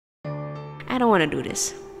I don't want to do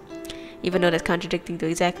this. Even though that's contradicting to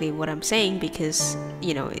exactly what I'm saying, because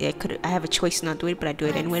you know I have a choice to not do it, but I do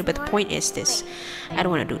it anyway. But the point is this: I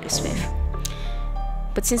don't want to do this, Viv.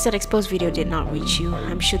 But since that exposed video did not reach you,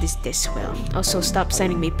 I'm sure this will. Also, stop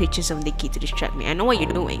sending me pictures of Nikki to distract me. I know what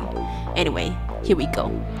you're doing. Anyway, here we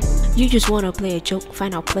go. You just wanna play a joke,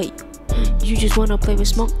 fine, I'll play you. You just wanna play with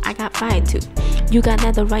smoke, I got fire too. You got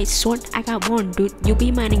netherite sword, I got one, dude. You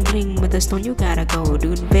be mining bling with the stone, you gotta go,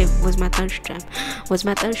 dude. Viv was my thirst trap, was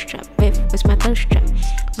my thirst trap. Viv was my thirst trap,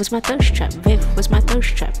 was my thirst trap. Viv was my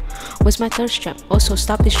thirst trap, was my thirst trap. Also,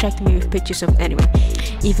 stop distracting me with pictures of anyway.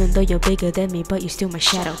 Even though you're bigger than me, but you're still my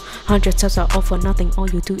shadow. 100 subs are all for nothing, all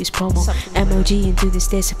you do is promo. MLG into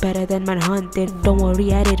this better than my hunting. Don't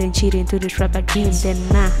worry, I didn't cheat into this rap I dreamed. Then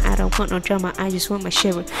nah, I don't want no drama, I just want my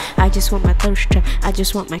shiver. I just want my thirst trap, I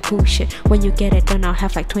just want my cool shit. When you get it done, I'll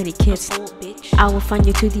have like 20 kids. I will find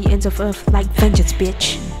you to the ends of earth like vengeance,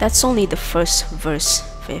 bitch. That's only the first verse,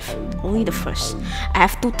 Viv. Only the first. I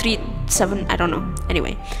have 2, 3, 7, I don't know.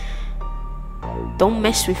 Anyway, don't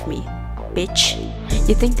mess with me, bitch.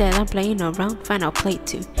 You think that I'm playing around? Fine, I'll play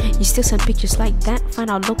too. You still send pictures like that? Fine,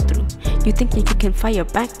 I'll look through. You think that you can fire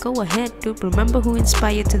back? Go ahead, dude. Remember who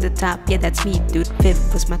inspired to the top? Yeah, that's me, dude. Viv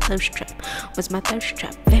was my thirst trap, was my thirst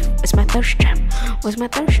trap. Viv was my thirst trap, was my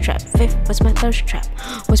thirst trap. Viv was my thirst trap,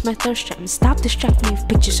 was my thirst trap. And stop distracting me with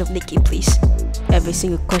pictures of Nikki, please. Every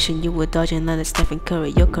single question you would dodge and let Stephen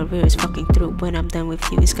Curry. Your career is fucking through. When I'm done with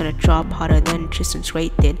you, it's gonna drop harder than Triston's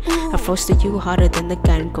rate did. I frosted you harder than the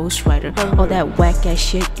guy in Ghost Rider. All that whack ass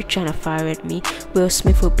shit you're trying to fire at me. Will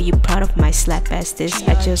Smith will be proud of my slap ass this.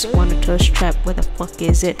 I just want a thirst trap, where the fuck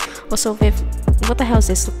is it? Also, Viv, what the hell is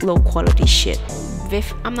this low quality shit?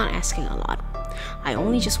 Viv, I'm not asking a lot. I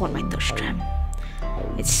only just want my thirst trap.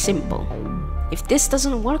 It's simple. If this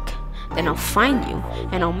doesn't work, then I'll find you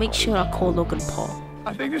and I'll make sure I call Logan Paul.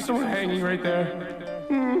 I think there's someone hanging right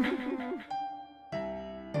there.